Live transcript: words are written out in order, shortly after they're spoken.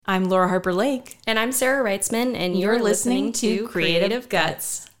I'm Laura Harper Lake. And I'm Sarah Reitzman, and you're listening to Creative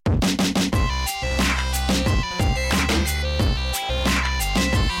Guts.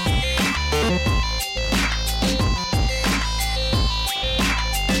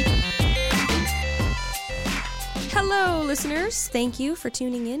 Hello, listeners. Thank you for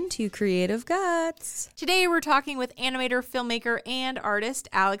tuning in to Creative Guts. Today we're talking with animator, filmmaker, and artist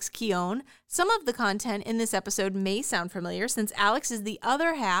Alex Keown. Some of the content in this episode may sound familiar since Alex is the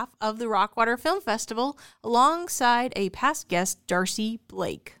other half of the Rockwater Film Festival alongside a past guest, Darcy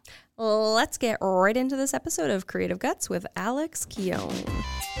Blake. Let's get right into this episode of Creative Guts with Alex Keown.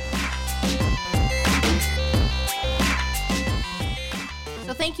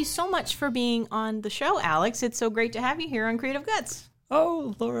 So thank you so much for being on the show, Alex. It's so great to have you here on Creative Guts.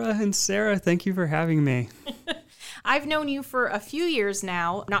 Oh, Laura and Sarah, thank you for having me. I've known you for a few years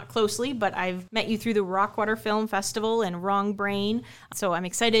now, not closely, but I've met you through the Rockwater Film Festival and Wrong Brain. So I'm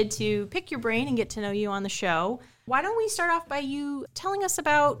excited to pick your brain and get to know you on the show. Why don't we start off by you telling us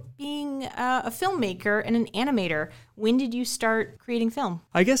about being a filmmaker and an animator? When did you start creating film?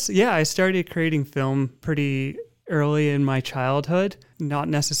 I guess, I started creating film pretty early in my childhood, not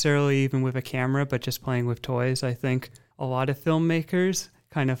necessarily even with a camera, but just playing with toys. I think a lot of filmmakers,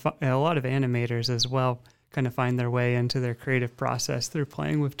 a lot of animators as well, kind of find their way into their creative process through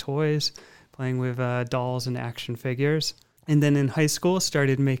playing with toys, playing with dolls and action figures. And then in high school,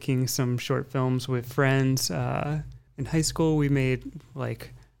 started making some short films with friends. In high school, we made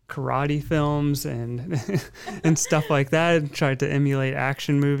like karate films and and stuff like that, and tried to emulate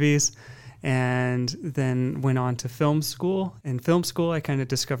action movies. And then went on to film school. In film school, I kind of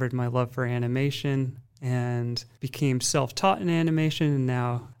discovered my love for animation and became self-taught in animation. And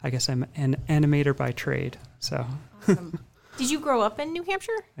now I guess I'm an animator by trade. So, awesome. Did you grow up in New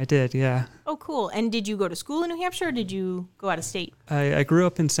Hampshire? I did, yeah. Oh, cool. And did you go to school in New Hampshire or did you go out of state? I grew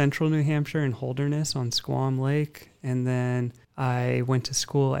up in central New Hampshire in Holderness on Squam Lake. And then I went to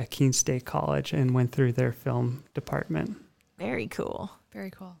school at Keene State College and went through their film department. Very cool. Very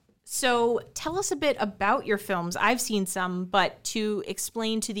cool. So tell us a bit about your films. I've seen some, but to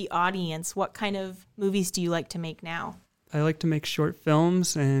explain to the audience, what kind of movies do you like to make now? I like to make short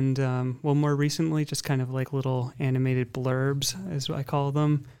films and, more recently, just kind of like little animated blurbs, as I call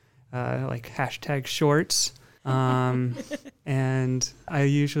them, like hashtag shorts. And I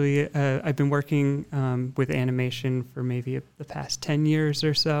usually, I've been working with animation for maybe the past 10 years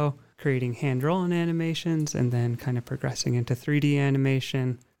or so, creating hand-drawn animations and then kind of progressing into 3D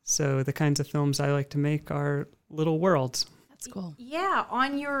animation. So the kinds of films I like to make are little worlds. That's cool. Yeah,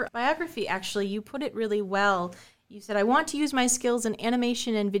 on your biography, actually, you put it really well. You said, I want to use my skills in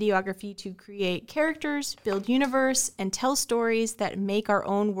animation and videography to create characters, build universe, and tell stories that make our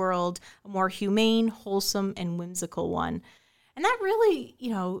own world a more humane, wholesome, and whimsical one. And that really,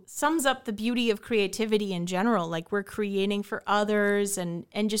 sums up the beauty of creativity in general. Like we're creating for others and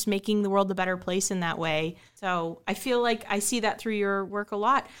just making the world a better place in that way. So I feel like I see that through your work a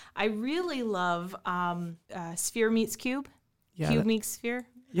lot. I really love Sphere Meets Cube. Yeah, Cube Meets Sphere.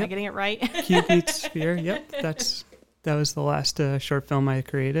 Yep. Am I getting it right? Cube Meets Sphere. Yep. That was the last short film I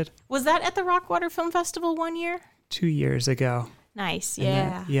created. Was that at the Rockwater Film Festival 1 year? 2 years ago. Nice.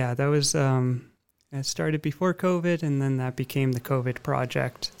 Yeah. That was... It started before COVID, and then that became the COVID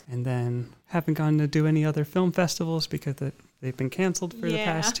project. And then haven't gone to do any other film festivals because they've been canceled for the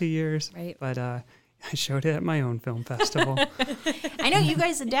past 2 years. Right. But I showed it at my own film festival. I know you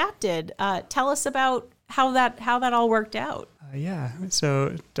guys adapted. Tell us about how that all worked out.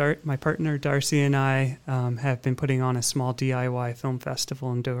 So my partner Darcy and I have been putting on a small DIY film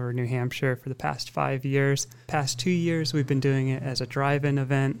festival in Dover, New Hampshire for the past 5 years. Past 2 years, we've been doing it as a drive-in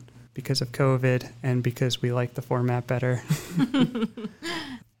event because of COVID and because we like the format better.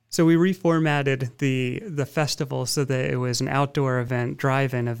 So we reformatted the festival so that it was an outdoor event,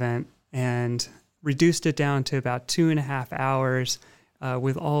 drive-in event, and reduced it down to about 2.5 hours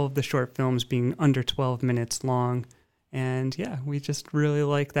with all of the short films being under 12 minutes long. And we just really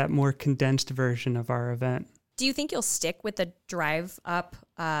like that more condensed version of our event. Do you think you'll stick with the drive-up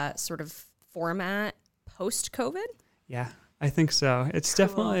sort of format post-COVID? Yeah. I think so. It's cool.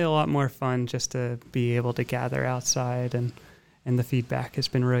 Definitely a lot more fun just to be able to gather outside, and the feedback has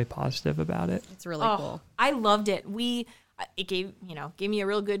been really positive about it. It's really cool. I loved it. It gave me a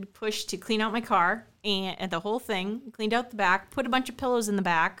real good push to clean out my car and the whole thing. Cleaned out the back, put a bunch of pillows in the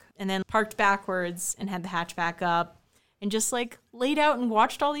back, and then parked backwards and had the hatchback up. And just laid out and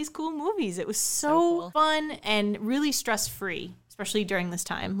watched all these cool movies. It was so cool. Fun and really stress-free, especially during this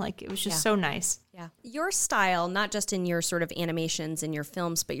time. Like, it was just so nice. Yeah. Your style, not just in your sort of animations in your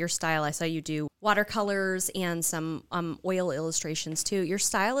films, but your style, I saw you do watercolors and some oil illustrations too. Your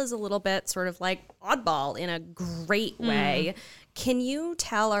style is a little bit sort of like oddball in a great way. Can you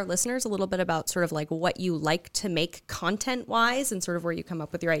tell our listeners a little bit about sort of like what you like to make content-wise and sort of where you come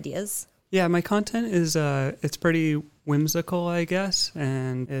up with your ideas? Yeah, my content is, it's pretty whimsical, I guess,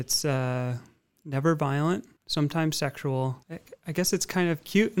 and it's never violent, sometimes sexual. I guess it's kind of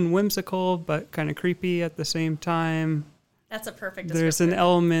cute and whimsical, but kind of creepy at the same time. That's a perfect descriptor. There's an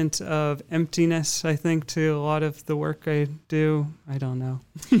element of emptiness, I think, to a lot of the work I do. I don't know.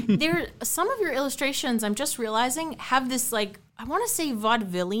 Some of your illustrations, I'm just realizing, have this, like, I want to say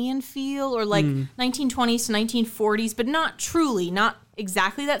vaudevillian feel, or like 1920s to 1940s, but not truly, not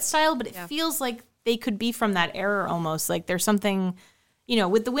exactly that style, but it feels like they could be from that era almost. Like, there's something, you know,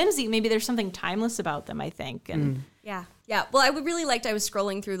 with the whimsy, maybe there's something timeless about them, I think. And Yeah. Well, I was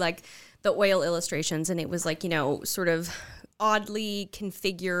scrolling through like the oil illustrations, and it was like, you know, sort of oddly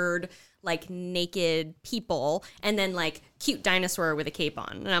configured, like naked people, and then like cute dinosaur with a cape on.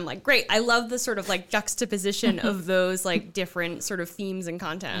 And I'm like, great. I love the sort of like juxtaposition of those like different sort of themes and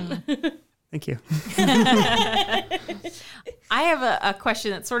content. Thank you. I have a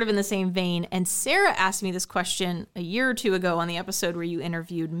question that's sort of in the same vein. And Sarah asked me this question a year or two ago on the episode where you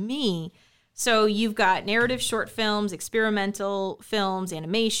interviewed me. So you've got narrative short films, experimental films,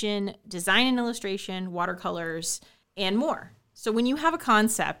 animation, design and illustration, watercolors, and more. So when you have a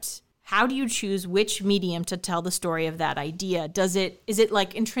concept, how do you choose which medium to tell the story of that idea? Is it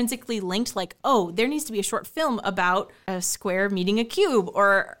like intrinsically linked, like, oh, there needs to be a short film about a square meeting a cube,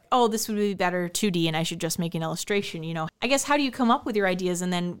 or, oh, this would be better 2D and I should just make an illustration, you know? I guess, how do you come up with your ideas,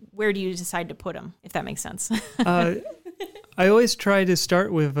 and then where do you decide to put them, if that makes sense? I always try to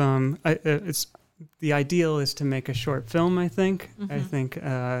start with, it's the ideal is to make a short film, I think. I think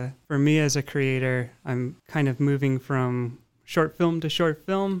for me as a creator, I'm kind of moving from short film to short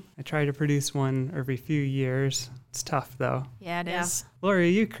film. I try to produce one every few years. It's tough, though. Yeah, it is. Lori,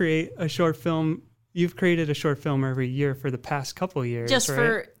 you create a short film. You've created a short film every year for the past couple years, Just right?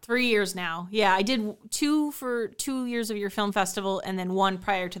 for 3 years now. Yeah, I did 2 for 2 years of your film festival, and then 1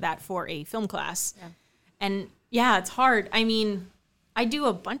 prior to that for a film class. Yeah. And yeah, it's hard. I mean, I do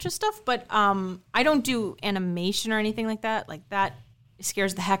a bunch of stuff, but I don't do animation or anything like that. Like, that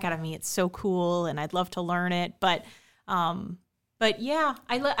scares the heck out of me. It's so cool, and I'd love to learn it. But yeah,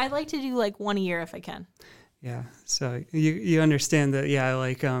 I like to do like 1 a year if I can. Yeah. So you understand that, yeah,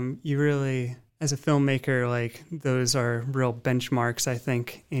 like you really, as a filmmaker, like those are real benchmarks, I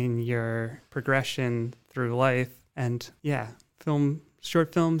think, in your progression through life. And yeah,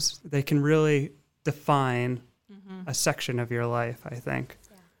 short films, they can really define a section of your life, I think.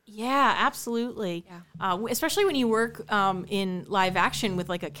 Yeah, absolutely. Yeah. Especially when you work in live action with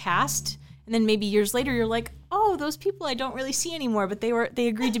like a cast, and then maybe years later you're like, oh, those people I don't really see anymore, but they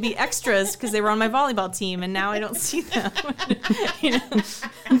agreed to be extras because they were on my volleyball team, and now I don't see them. You know,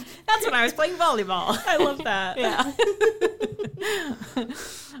 that's when I was playing volleyball. I love that. Yeah.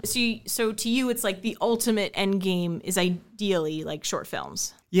 So to you, it's like the ultimate end game is ideally like short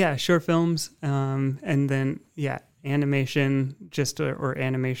films. Yeah, short films, and then animation, or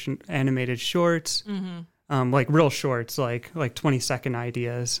animated shorts, like real shorts, like 20-second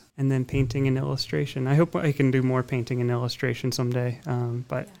ideas, and then painting and illustration. I hope I can do more painting and illustration someday,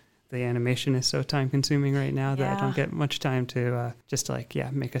 but the animation is so time consuming right now that I don't get much time to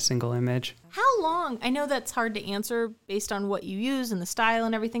make a single image. How long, I know that's hard to answer based on what you use and the style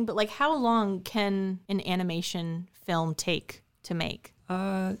and everything, but like how long can an animation film take to make?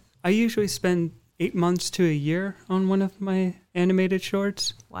 I usually spend 8 months to a year on one of my animated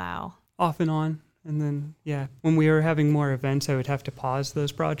shorts. Wow. Off and on. And then, when we were having more events, I would have to pause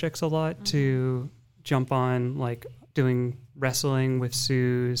those projects a lot to jump on, like, doing wrestling with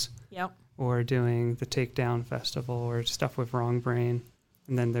Suze. Yep. Or doing the Takedown Festival or stuff with Wrong Brain.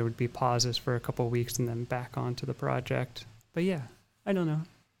 And then there would be pauses for a couple of weeks and then back onto the project. But yeah, I don't know.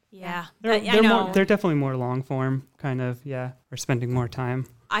 Yeah. They're definitely more long form, kind of, or spending more time.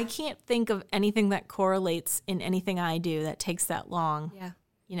 I can't think of anything that correlates in anything I do that takes that long. Yeah.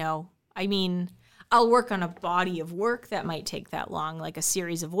 You know, I mean, I'll work on a body of work that might take that long, like a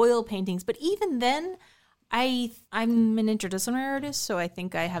series of oil paintings. But even then, I'm an interdisciplinary artist, so I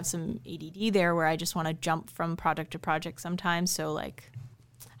think I have some ADD there where I just want to jump from project to project sometimes. So, like,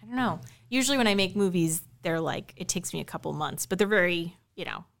 I don't know. Usually when I make movies, they're like, it takes me a couple months, but they're very,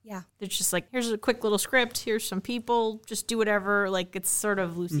 they're just like, here's a quick little script, here's some people, just do whatever. Like, it's sort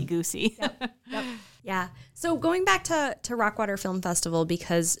of loosey-goosey. Yep. Yeah. So going back to Rockwater Film Festival,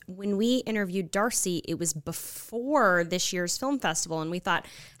 because when we interviewed Darcy, it was before this year's film festival. And we thought,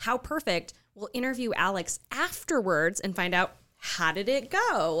 how perfect. We'll interview Alex afterwards and find out, how did it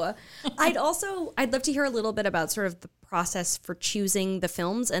go? I'd love to hear a little bit about sort of the process for choosing the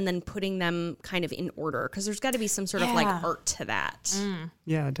films and then putting them kind of in order, because there's got to be some sort of like art to that.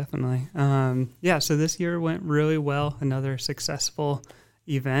 Yeah, definitely. So this year went really well. Another successful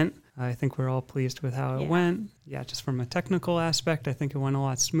event. I think we're all pleased with how it went. Yeah, just from a technical aspect, I think it went a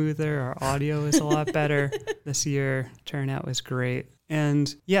lot smoother. Our audio is a lot better. This year, turnout was great.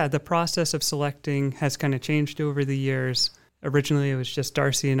 And yeah, the process of selecting has kind of changed over the years. Originally, it was just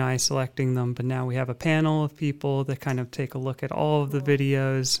Darcy and I selecting them, but now we have a panel of people that kind of take a look at all of the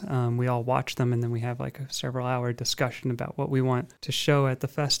videos. We all watch them, and then we have like a several-hour discussion about what we want to show at the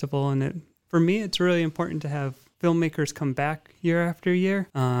festival. And for me, it's really important to have filmmakers come back year after year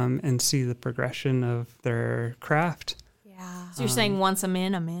and see the progression of their craft. Yeah. So you're saying once I'm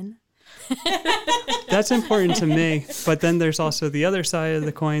in? That's important to me. But then there's also the other side of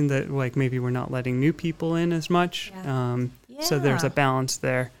the coin that like maybe we're not letting new people in as much. So there's a balance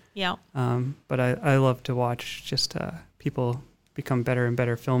there. Yeah. But I love to watch just people become better and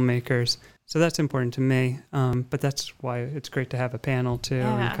better filmmakers. So that's important to me. But that's why it's great to have a panel too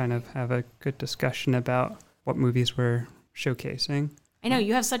and kind of have a good discussion about what movies we're showcasing. I know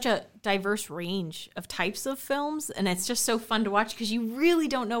you have such a diverse range of types of films, and it's just so fun to watch because you really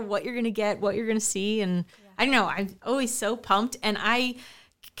don't know what you're going to get, what you're going to see. And I don't know, I'm always so pumped. And I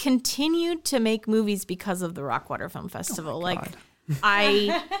continued to make movies because of the Rockwater Film Festival.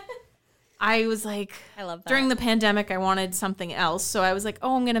 I was like, I love that. During the pandemic, I wanted something else. So I was like,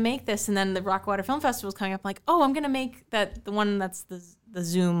 oh, I'm going to make this. And then the Rockwater Film Festival was coming up. I'm like, oh, I'm going to make the one that's the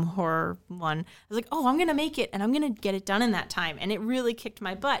Zoom horror one. I was like, oh, I'm going to make it and I'm going to get it done in that time. And it really kicked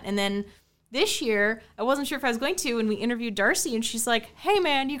my butt. And then this year, I wasn't sure if I was going to, and we interviewed Darcy and she's like, hey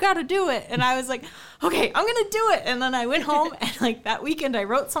man, you got to do it. And I was like, okay, I'm going to do it. And then I went home and like that weekend I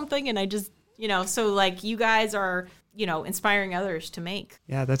wrote something and I just, so like you guys are, inspiring others to make.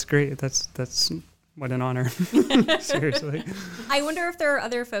 Yeah, that's great. That's what an honor. Seriously. I wonder if there are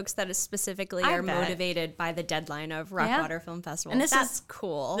other folks that specifically are motivated by the deadline of Rockwater Film Festival. And that's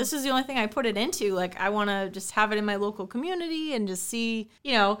cool. This is the only thing I put it into. Like, I want to just have it in my local community and just see,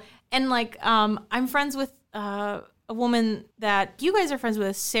 and like, I'm friends with a woman that you guys are friends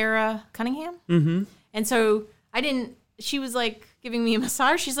with, Sarah Cunningham. Mm-hmm. And so she was like giving me a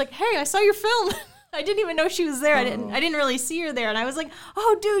massage. She's like, hey, I saw your film. I didn't even know she was there. I didn't really see her there. And I was like,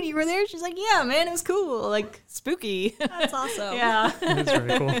 oh, dude, you were there? She's like, yeah, man, it was cool. Like, spooky. That's awesome. Yeah. That's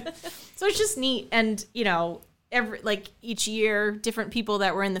really cool. So it's just neat. And, each year, different people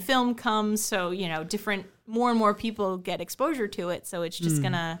that were in the film come. So, more and more people get exposure to it. So it's just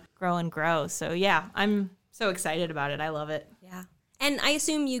going to grow and grow. So, yeah, I'm so excited about it. I love it. Yeah. And I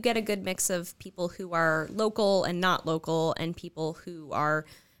assume you get a good mix of people who are local and not local and people who are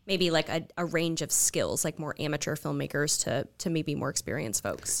maybe like a range of skills, like more amateur filmmakers to maybe more experienced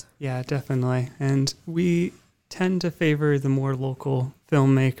folks. Yeah, definitely. And we tend to favor the more local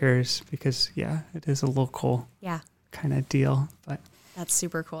filmmakers because, it is a local kind of deal. But that's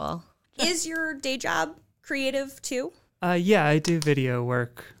super cool. Is your day job creative too? I do video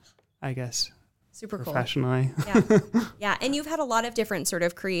work, I guess. Super cool. Professionally. Yeah. And you've had a lot of different sort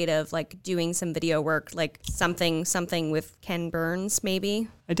of creative, like doing some video work, like something with Ken Burns, maybe.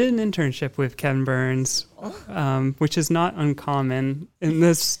 I did an internship with Ken Burns, which is not uncommon in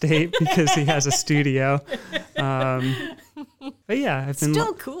this state because he has a studio. But yeah, I've been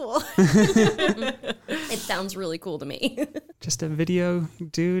still cool. It sounds really cool to me. Just a video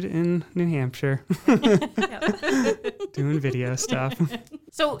dude in New Hampshire doing video stuff.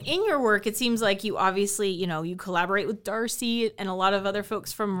 So in your work, it seems like you obviously, you collaborate with Darcy and a lot of other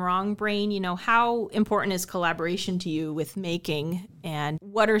folks from Wrong Brain. How important is collaboration to you with making, and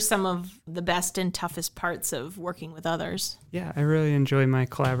what are some of the best and toughest parts of working with others? Yeah, I really enjoy my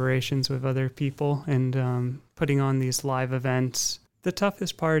collaborations with other people and putting on these live events. The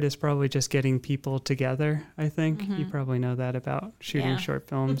toughest part is probably just getting people together, I think. Mm-hmm. You probably know that about shooting short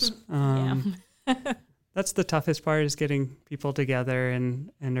films. That's the toughest part, is getting people together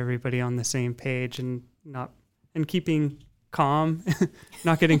and everybody on the same page and keeping calm,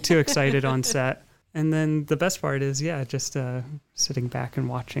 not getting too excited on set. And then the best part is, just sitting back and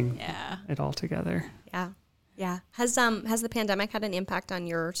watching it all together. Yeah. Has the pandemic had an impact on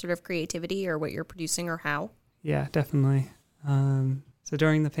your sort of creativity or what you're producing or how? Yeah, definitely. So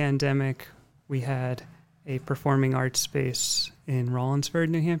during the pandemic, we had a performing arts space in Rollinsford,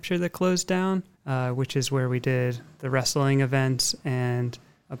 New Hampshire that closed down, which is where we did the wrestling events and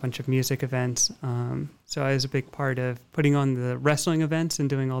a bunch of music events. So I was a big part of putting on the wrestling events and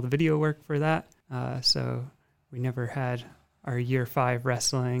doing all the video work for that. So we never had our year 5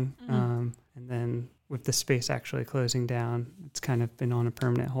 wrestling. And then with the space actually closing down, it's kind of been on a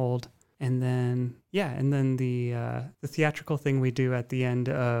permanent hold. And then, the theatrical thing we do at the end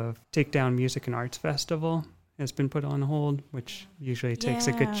of Takedown Music and Arts Festival has been put on hold, which usually takes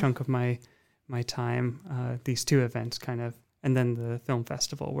a good chunk of my time. These 2 events kind of, and then the film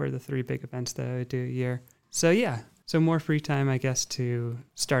festival were the 3 big events that I would do a year. So more free time, I guess, to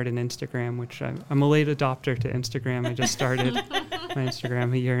start an Instagram, which I'm a late adopter to Instagram. I just started my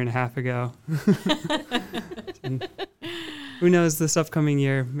Instagram a year and a half ago. And who knows, this upcoming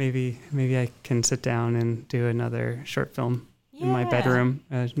year, maybe I can sit down and do another short film in my bedroom,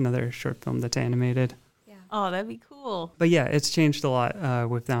 another short film that's animated. Yeah. Oh, that'd be cool. But yeah, it's changed a lot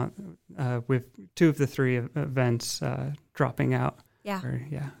with 2 of the 3 events dropping out. Yeah.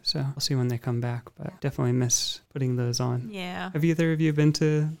 So I'll see when they come back, but definitely miss putting those on. Yeah. Have either of you been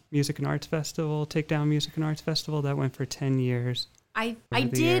to Music and Arts Festival, Takedown Music and Arts Festival? That went for 10 years. I over the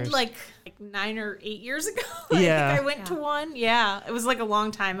did years. like 9 or 8 years ago. Yeah. I think I went to one. Yeah. It was like a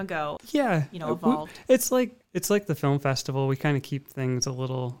long time ago. Yeah. Evolved. It's like the film festival. We kind of keep things a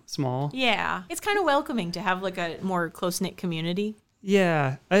little small. Yeah. It's kind of welcoming to have like a more close-knit community.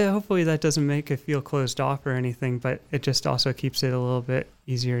 Yeah. Hopefully that doesn't make it feel closed off or anything, but it just also keeps it a little bit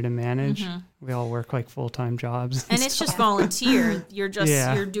easier to manage. We all work like full-time jobs. And it's just volunteer. You're just,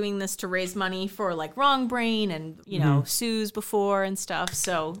 Yeah. you're doing this to raise money for like Wrong Brain and, Sue's before and stuff.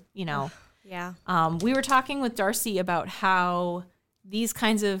 So, Yeah. we were talking with Darcy about how these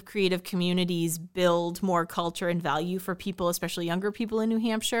kinds of creative communities build more culture and value for people, especially younger people in New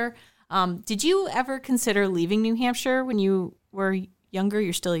Hampshire. Did you ever consider leaving New Hampshire when you were younger?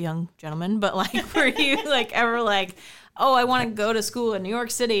 You're still a young gentleman, but like, were you like ever like, oh, I want to go to school in New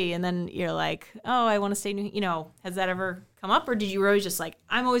York City, and then you're like, oh, I want to stay has that ever come up, or did you always just like,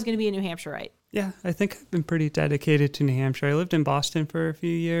 I'm always going to be a New Hampshireite? Yeah, I think I've been pretty dedicated to New Hampshire. I lived in Boston for a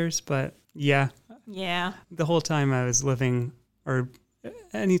few years, but yeah, the whole time I was living, or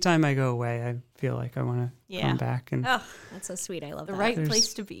anytime I go away, I feel like I want to come back. And Oh, that's so sweet. I love The that. right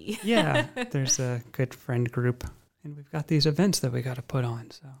place to be. yeah, there's a good friend group, and we've got these events that we got to put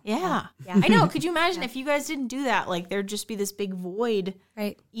on. So Yeah. Yeah. I know. Could you imagine if you guys didn't do that? Like, there'd just be this big void.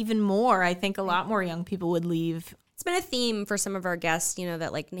 Right. Even more, I think a lot more young people would leave. It's been a theme for some of our guests,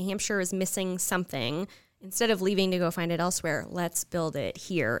 that like New Hampshire is missing something. Instead of leaving to go find it elsewhere, let's build it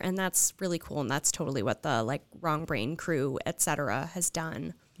here. And that's really cool. And that's totally what the like Wrong Brain crew, et cetera, has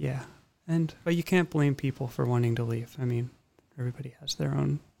done. yeah, but you can't blame people for wanting to leave. I mean, everybody has their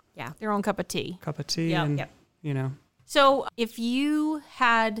own Their own cup of tea. cup of tea, Yep. and Yep. So if you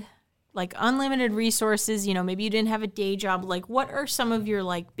had like unlimited resources, maybe you didn't have a day job, like what are some of your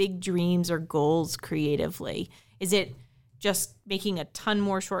like big dreams or goals creatively? Is it just making a ton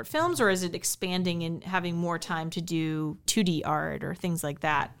more short films, or is it expanding and having more time to do 2D art or things like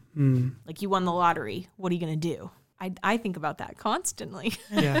that? Like you won the lottery. What are you going to do? I think about that constantly.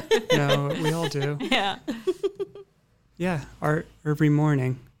 Yeah, no, we all do. Yeah. Yeah, art every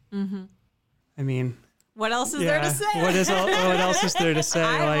morning. I mean, What else is there to say? what else is there to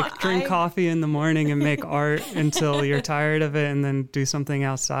say? Drink coffee in the morning and make art until you're tired of it, and then do something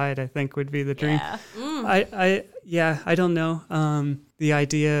outside, I think would be the dream. Yeah. I don't know. The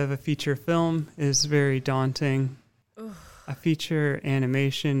idea of a feature film is very daunting. A feature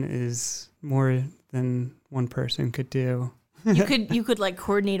animation is more than one person could do. You could like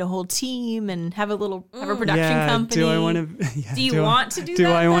coordinate a whole team and have a production company. Do I want to? Do you want to do that? Do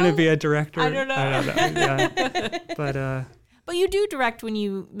I want to though? be a director? I don't know. Yeah. But you do direct when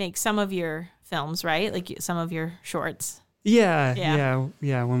you make some of your films, right? Like some of your shorts. Yeah.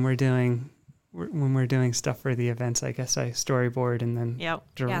 When we're doing stuff for the events, I guess I storyboard and then Yep.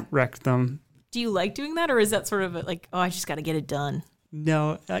 direct them. Do you like doing that, or is that sort of like, oh, I just got to get it done?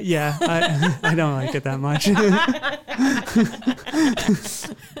 No, I don't like it that much.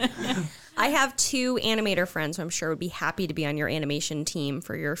 I have 2 animator friends who I'm sure would be happy to be on your animation team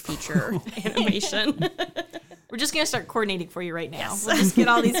for your feature animation. We're just going to start coordinating for you right now. Yes. We'll just get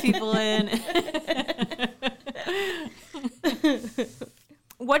all these people in.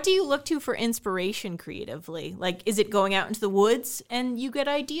 What do you look to for inspiration creatively? Like, is it going out into the woods and you get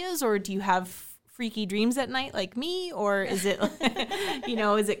ideas, or do you have freaky dreams at night like me? Or is it,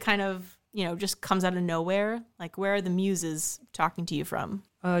 is it kind of, just comes out of nowhere? Like, where are the muses talking to you from?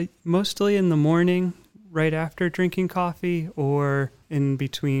 Mostly in the morning, right after drinking coffee, or in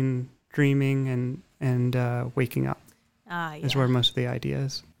between dreaming and waking up. Is where most of the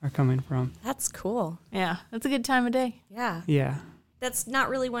ideas are coming from. That's cool. Yeah, that's a good time of day. Yeah. Yeah. that's not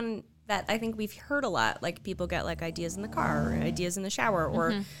really one that I think we've heard a lot. Like people get like ideas in the car, or ideas in the shower,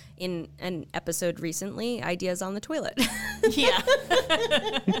 or in an episode recently, ideas on the toilet. Yeah.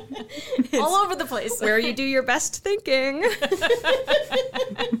 All over the place. Where you do your best thinking.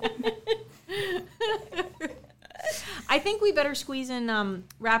 I think we better squeeze in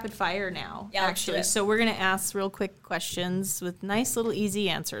rapid fire now, Yeah, let's do actually. it. So we're going to ask real quick questions with nice little easy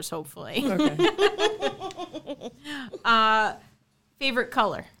answers, hopefully. Okay. Favorite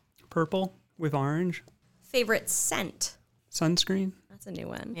color? Purple with orange. Favorite scent? Sunscreen. That's a new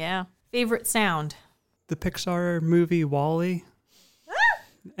one. Yeah. Favorite sound? The Pixar movie WALL-E.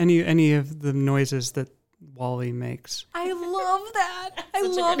 Any of the noises that WALL-E makes. I love that. I Such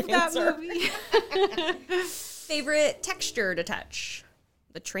a love good that answer. movie. Favorite texture to touch?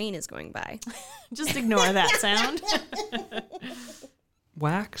 The train is going by. Just ignore that sound.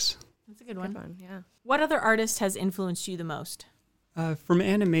 Wax. That's a good one. Fun, yeah. What other artist has influenced you the most? From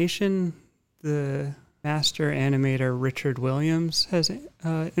animation, the master animator Richard Williams has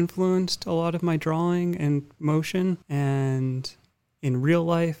influenced a lot of my drawing and motion. And in real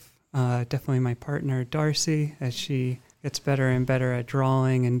life, definitely my partner Darcy, as she gets better and better at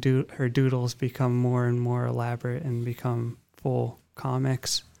drawing, and her doodles become more and more elaborate and become full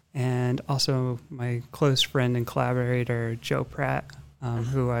comics. And also my close friend and collaborator Joe Pratt,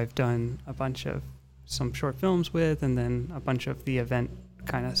 who I've done a bunch of some short films with, and then a bunch of the event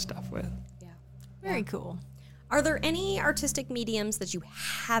kind of stuff with. Yeah. Very cool. Are there any artistic mediums that you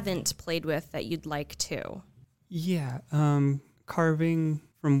haven't played with that you'd like to? Yeah, carving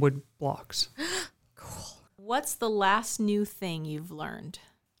from wood blocks. What's the last new thing you've learned?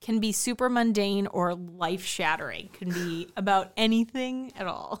 Can be super mundane or life-shattering. Can be about anything at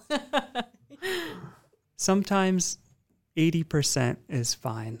all. Sometimes 80% is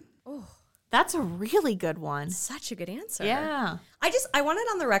fine. That's a really good one. Such a good answer. Yeah. I want it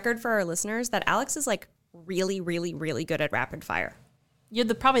on the record for our listeners that Alex is like really, really, really good at rapid fire. You're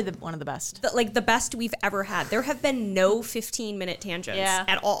probably one of the best. The best we've ever had. There have been no 15-minute tangents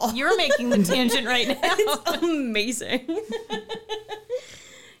at all. You're making the tangent right now. It's amazing.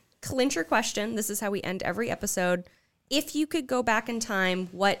 Clincher question. This is how we end every episode. If you could go back in time,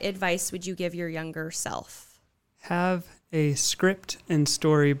 what advice would you give your younger self? Have a script and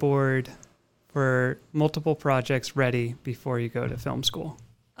storyboard for multiple projects ready before you go to film school.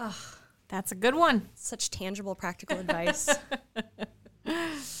 That's a good one. Such tangible, practical advice.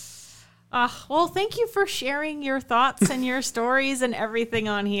 Well, thank you for sharing your thoughts and your stories and everything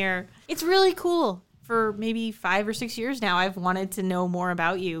on here. It's really cool. For maybe 5 or 6 years now, I've wanted to know more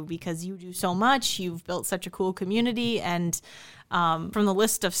about you because you do so much. You've built such a cool community, and from the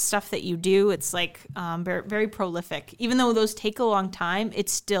list of stuff that you do, it's like very, very prolific. Even though those take a long time,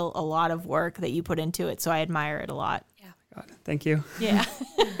 it's still a lot of work that you put into it. So I admire it a lot. God, thank you. Yeah.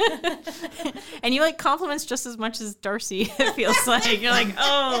 And you like compliments just as much as Darcy, it feels like. You're like,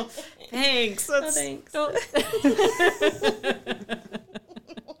 oh, thanks. Thanks. Stop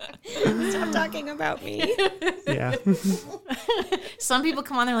talking about me. Yeah. Some people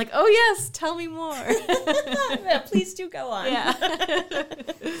come on, they're like, oh, yes, tell me more. Yeah, please do go on. Yeah.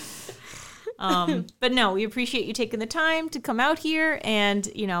 But no, we appreciate you taking the time to come out here, and,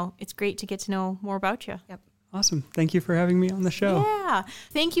 it's great to get to know more about you. Yep. Awesome. Thank you for having me on the show. Yeah.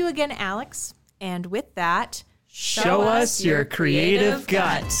 Thank you again, Alex. And with that, Show us your creative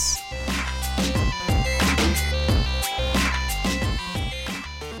guts.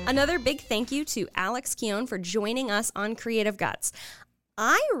 Another big thank you to Alex Keown for joining us on Creative Guts.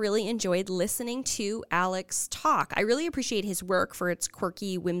 I really enjoyed listening to Alex talk. I really appreciate his work for its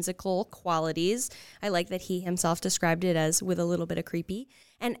quirky, whimsical qualities. I like that he himself described it as with a little bit of creepy.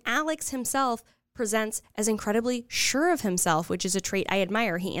 And Alex himself presents as incredibly sure of himself, which is a trait I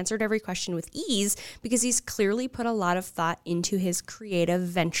admire. He answered every question with ease because he's clearly put a lot of thought into his creative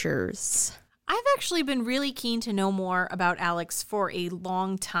ventures. I've actually been really keen to know more about Alex for a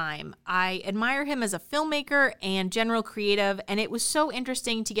long time. I admire him as a filmmaker and general creative, and it was so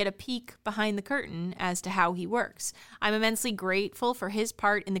interesting to get a peek behind the curtain as to how he works. I'm immensely grateful for his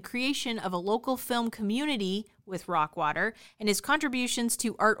part in the creation of a local film community with Rockwater and his contributions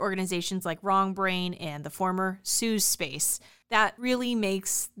to art organizations like Wrong Brain and the former Sue's Space. That really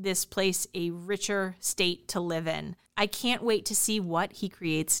makes this place a richer state to live in. I can't wait to see what he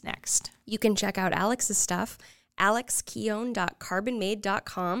creates next. You can check out Alex's stuff,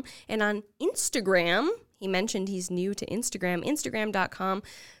 alexkeown.carbonmade.com, and on Instagram, he mentioned he's new to Instagram, instagram.com/,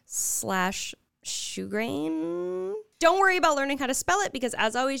 Shoegrain. Don't worry about learning how to spell it because,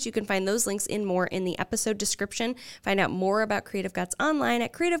 as always, you can find those links and more in the episode description. Find out more about Creative Guts online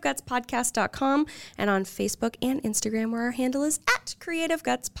at creativegutspodcast.com and on Facebook and Instagram, where our handle is at Creative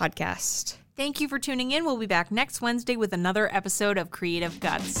Guts Podcast. Thank you for tuning in. We'll be back next Wednesday with another episode of Creative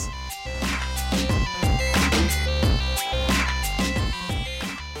Guts.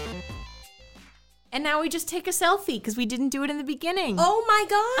 And now we just take a selfie because we didn't do it in the beginning. Oh my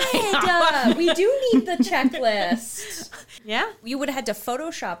God. We do need the checklist. Yeah? You would have had to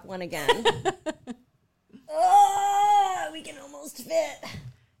Photoshop one again. We can almost fit.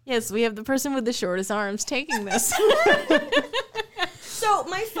 Yes, we have the person with the shortest arms taking this. So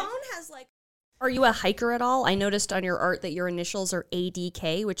my phone has like... Are you a hiker at all? I noticed on your art that your initials are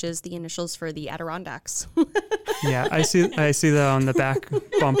ADK, which is the initials for the Adirondacks. Yeah, I see that on the back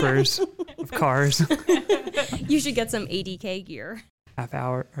bumpers of cars. You should get some ADK gear. Half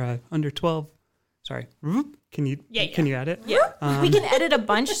hour, under 12. Sorry. Can you add it? Yeah. We can edit a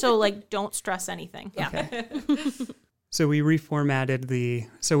bunch, so like don't stress anything. Yeah. Okay. So we reformatted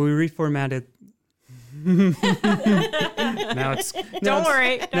now it's Don't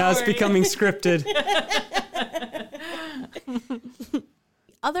worry. It's becoming scripted.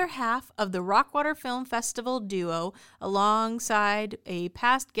 Other half of the Rockwater Film Festival duo alongside a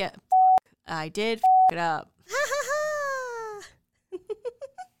past guest. I did it up.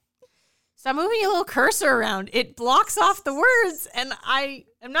 Stop moving your little cursor around. It blocks off the words, and I'm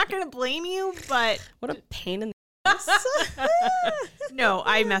not going to blame you, but... What a pain in the No,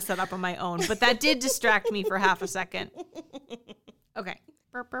 I messed that up on my own, but that did distract me for half a second. Okay.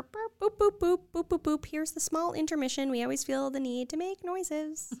 Burp, burp, burp, boop, boop, boop, boop, boop, boop. Here's the small intermission. We always feel the need to make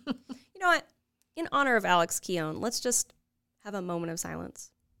noises. You know what? In honor of Alex Keown, let's just have a moment of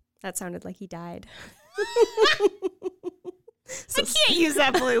silence. That sounded like he died. I can't use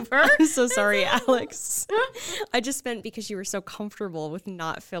that blooper. I'm so sorry, Alex. I just meant because you were so comfortable with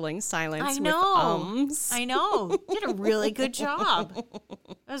not filling silence with ums. I know. You did a really good job.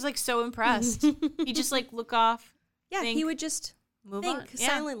 I was like so impressed. He just like look off. Yeah, think, he would just move think on.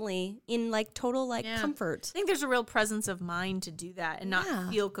 silently in like total like Yeah. comfort. I think there's a real presence of mind to do that and not Yeah.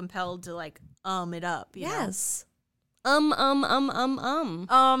 feel compelled to like it up. You Yes. know?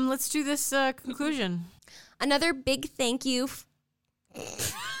 Let's do this conclusion. Another big thank you.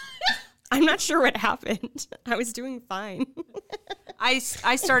 I'm not sure what happened. I was doing fine. I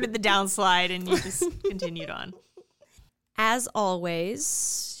started the downslide and you just continued on. As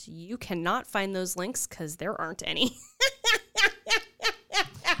always, you cannot find those links because there aren't any.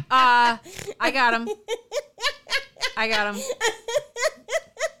 I got him.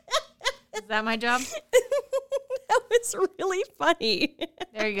 Is that my job? That was really funny.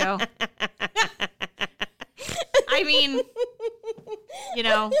 There you go. I mean, you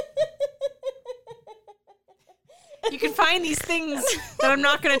know, you can find these things that I'm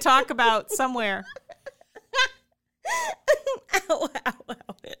not going to talk about somewhere. Ow, ow,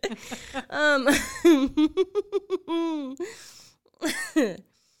 ow.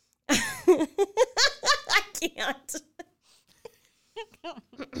 I can't.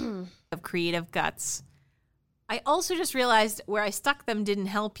 Of Creative Guts. I also just realized where I stuck them didn't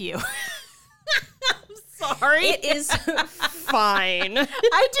help you. I'm sorry. It is fine.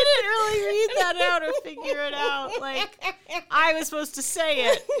 I didn't really read that out or figure it out. Like, I was supposed to say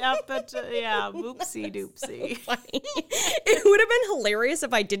it. Yep, but yeah, whoopsie doopsie. It would have been hilarious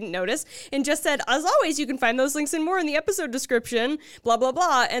if I didn't notice and just said, as always, you can find those links and more in the episode description, blah, blah,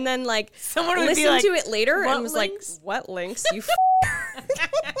 blah. And then, like, Someone would listen be like, to it later "What and was links?" like, what links? You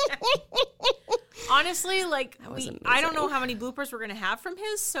Honestly, like, was I don't know amazing. how many bloopers we're going to have from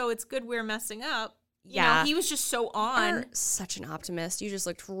his, so it's good we're messing up. You Yeah. know, he was just so on. are such an optimist. You just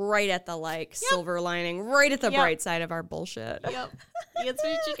looked right at the, like, silver lining, right at the Yep. bright side of our bullshit. Yep. That's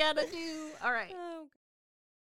what you got to do. All right. Oh,